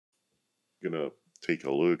gonna take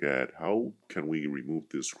a look at how can we remove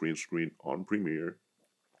this green screen on Premiere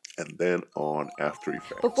and then on After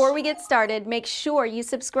Effects. Before we get started, make sure you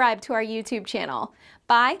subscribe to our YouTube channel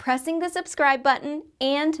by pressing the subscribe button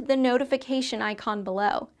and the notification icon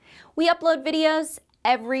below. We upload videos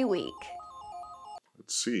every week.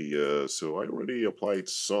 Let's see, so I already applied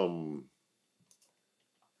some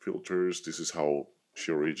filters. This is how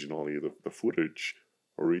she originally, the footage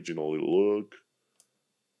originally looked.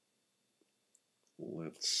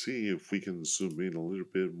 Let's see if we can zoom in a little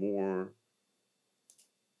bit more.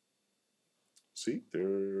 See,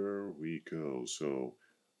 there we go. So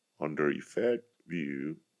under Effect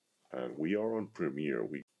View, and we are on Premiere.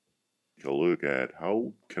 We take a look at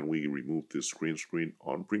how can we remove this green screen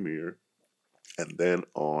on Premiere and then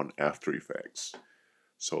on After Effects.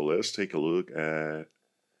 So let's take a look at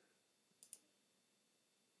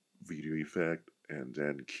Video Effect and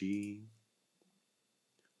then Key.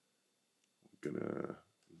 I'm gonna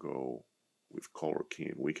go with Color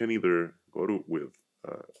Key. We can either go to with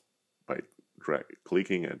by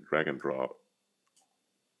clicking and drag and drop,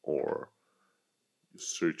 or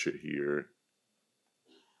search it here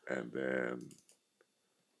and then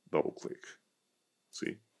double click.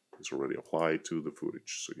 See, it's already applied to the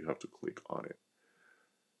footage, so you have to click on it.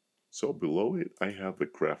 So below it, I have the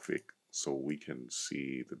graphic, so we can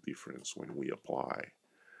see the difference when we apply.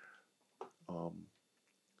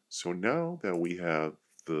 So now that we have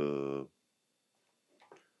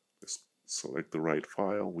let's select the right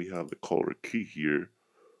file, we have the color key here.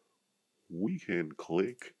 We can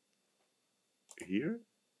click here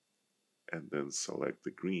and then select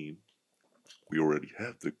the green. We already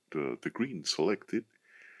have the green selected,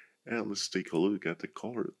 and let's take a look at the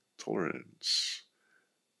color tolerance.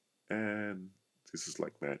 And this is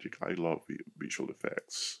like magic. I love visual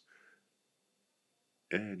effects.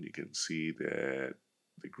 And you can see that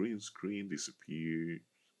the green screen disappeared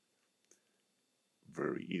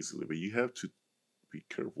very easily, but you have to be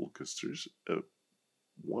careful because there's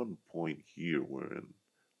one point here when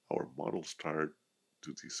our models start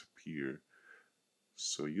to disappear.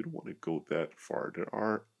 So you don't want to go that far. There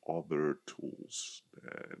are other tools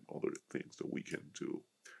and other things that we can do.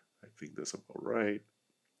 I think that's about right.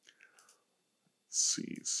 Let's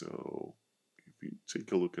see, so if you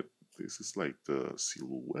take a look at this, is like the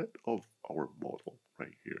silhouette of our model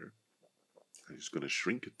right here. I'm just going to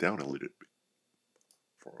shrink it down a little bit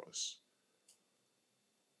for us.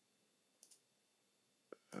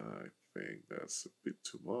 I think that's a bit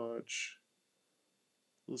too much.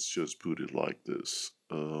 Let's just put it like this.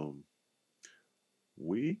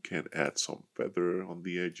 We can add some feather on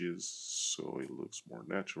the edges so it looks more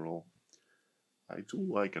natural. I do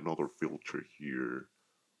like another filter here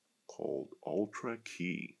called Ultra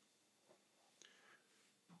Key.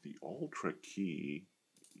 The Ultra Key,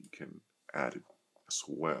 you can add it as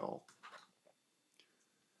well.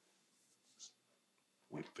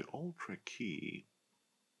 With the Ultra Key,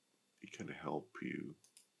 it can help you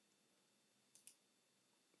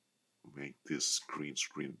make this green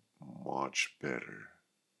screen much better.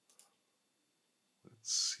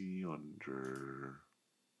 Let's see under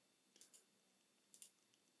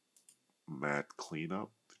Matte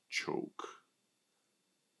Cleanup, the choke.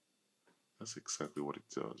 That's exactly what it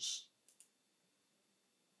does.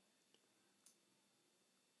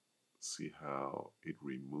 See how it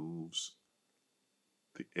removes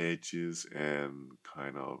the edges and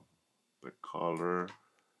kind of the color.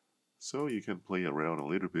 So you can play around a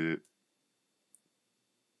little bit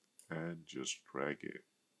and just drag it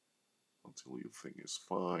until you think it's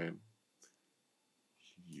fine.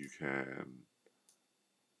 You can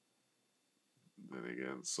then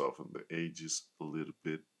again soften the edges a little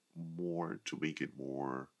bit more to make it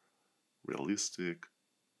more realistic.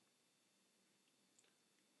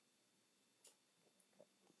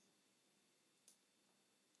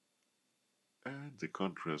 And the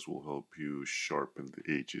contrast will help you sharpen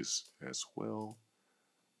the edges as well.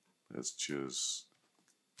 Let's just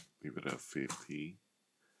leave it at 50.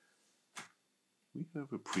 We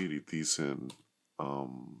have a pretty decent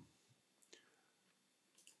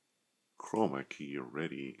chroma key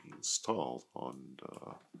already installed on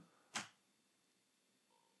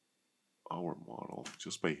our model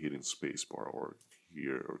just by hitting spacebar or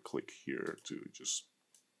here or click here to just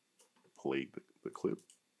play the clip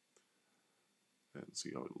and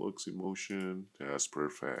see how it looks in motion. That's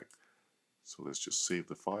perfect. So let's just save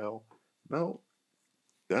the file. Now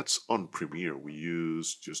that's on Premiere. We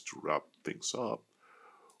use, just to wrap things up,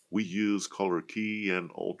 we use Color Key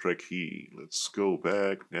and Ultra Key. Let's go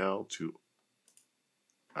back now to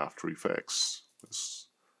After Effects. Let's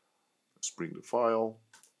bring the file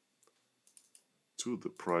to the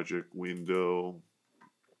project window,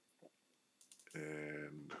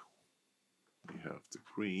 and we have the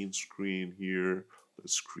green screen here.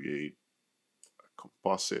 Let's create a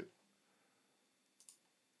composite.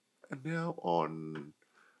 And now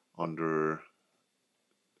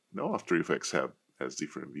now After Effects has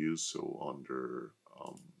different views. So under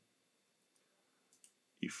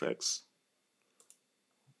effects,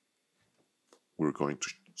 we're going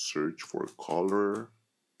to search for color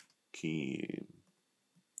key.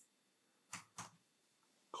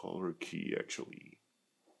 Color key actually,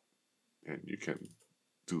 and you can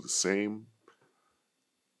do the same,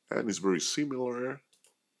 and it's very similar.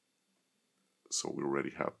 So we already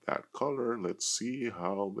have that color. Let's see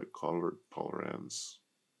how the color tolerance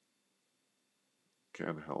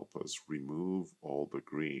can help us remove all the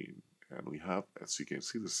green. And we have, as you can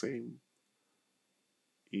see, the same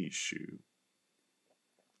issue.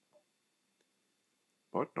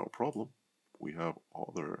 But no problem. We have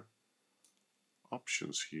other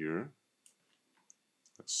options here.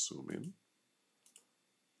 Let's zoom in.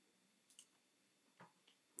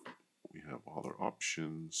 We have other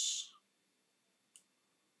options.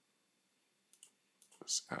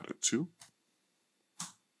 Let's add a 2.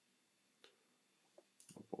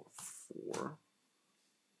 About 4.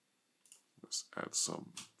 Let's add some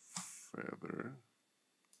feather.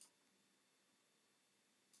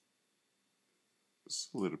 It's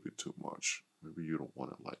a little bit too much. Maybe you don't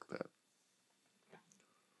want it like that.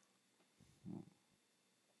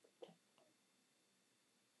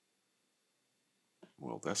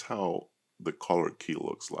 Well, that's how the color key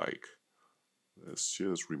looks like. Let's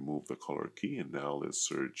just remove the color key, and now let's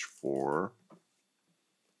search for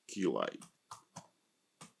key light.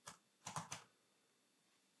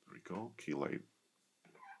 There we go, key light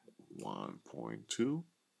 1.2.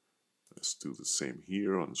 Let's do the same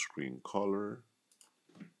here on screen color.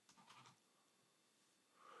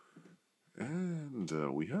 And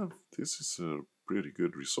we have, this is a pretty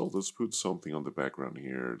good result. Let's put something on the background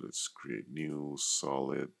here. Let's create new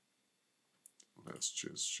solid. Let's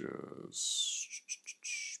just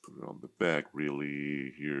put it on the back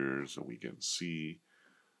really here so we can see.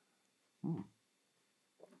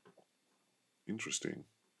 Interesting.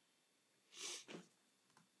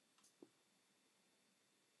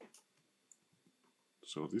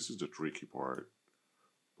 So this is the tricky part.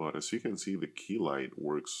 But as you can see, the key light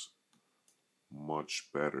works much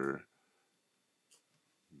better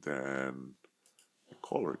than the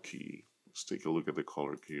color key. Let's take a look at the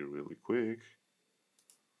color key really quick.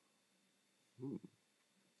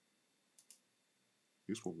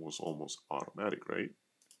 This one was almost automatic, right?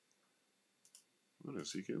 But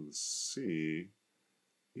as you can see,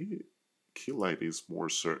 key light is more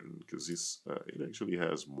certain because it actually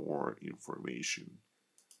has more information.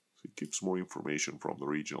 So it keeps more information from the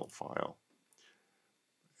original file.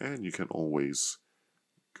 And you can always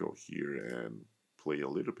go here and play a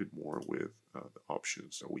little bit more with the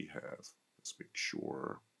options that we have. Let's make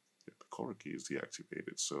sure that the color key is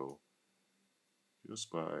deactivated. So just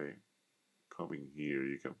by coming here,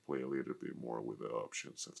 you can play a little bit more with the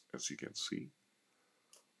options, as you can see.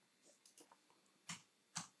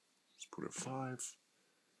 Let's put a 5.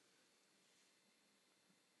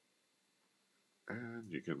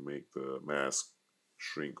 And you can make the mask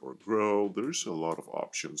shrink or grow. There's a lot of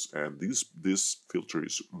options, and this filter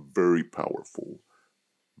is very powerful.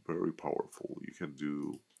 Very powerful. You can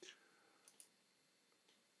do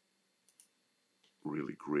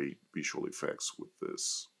really great visual effects with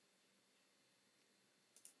this.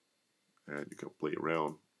 And you can play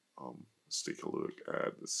around. Let's take a look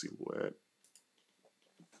at the silhouette.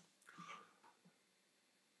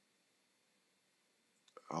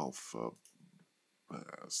 Alpha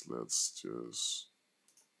mask. Let's just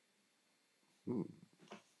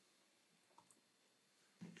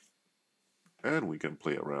and we can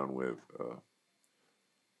play around with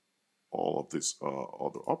all of these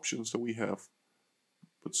other options that we have.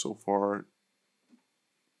 But so far,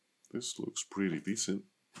 this looks pretty decent,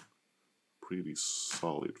 pretty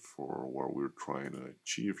solid for what we're trying to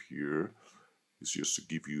achieve here. It's just to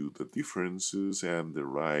give you the differences and the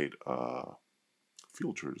right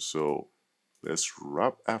filters. So let's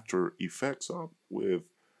wrap After Effects up with,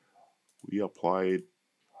 we applied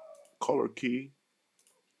color key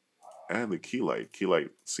and the key light. Key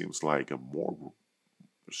light seems like a more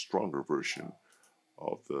stronger version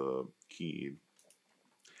of the key.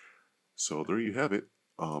 So there you have it.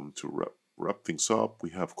 To wrap things up,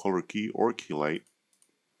 we have color key or key light,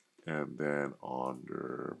 and then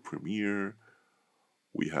under Premiere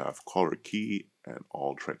we have color key and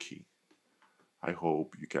Ultra key. I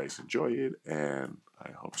hope you guys enjoy it, and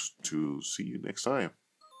I hope to see you next time.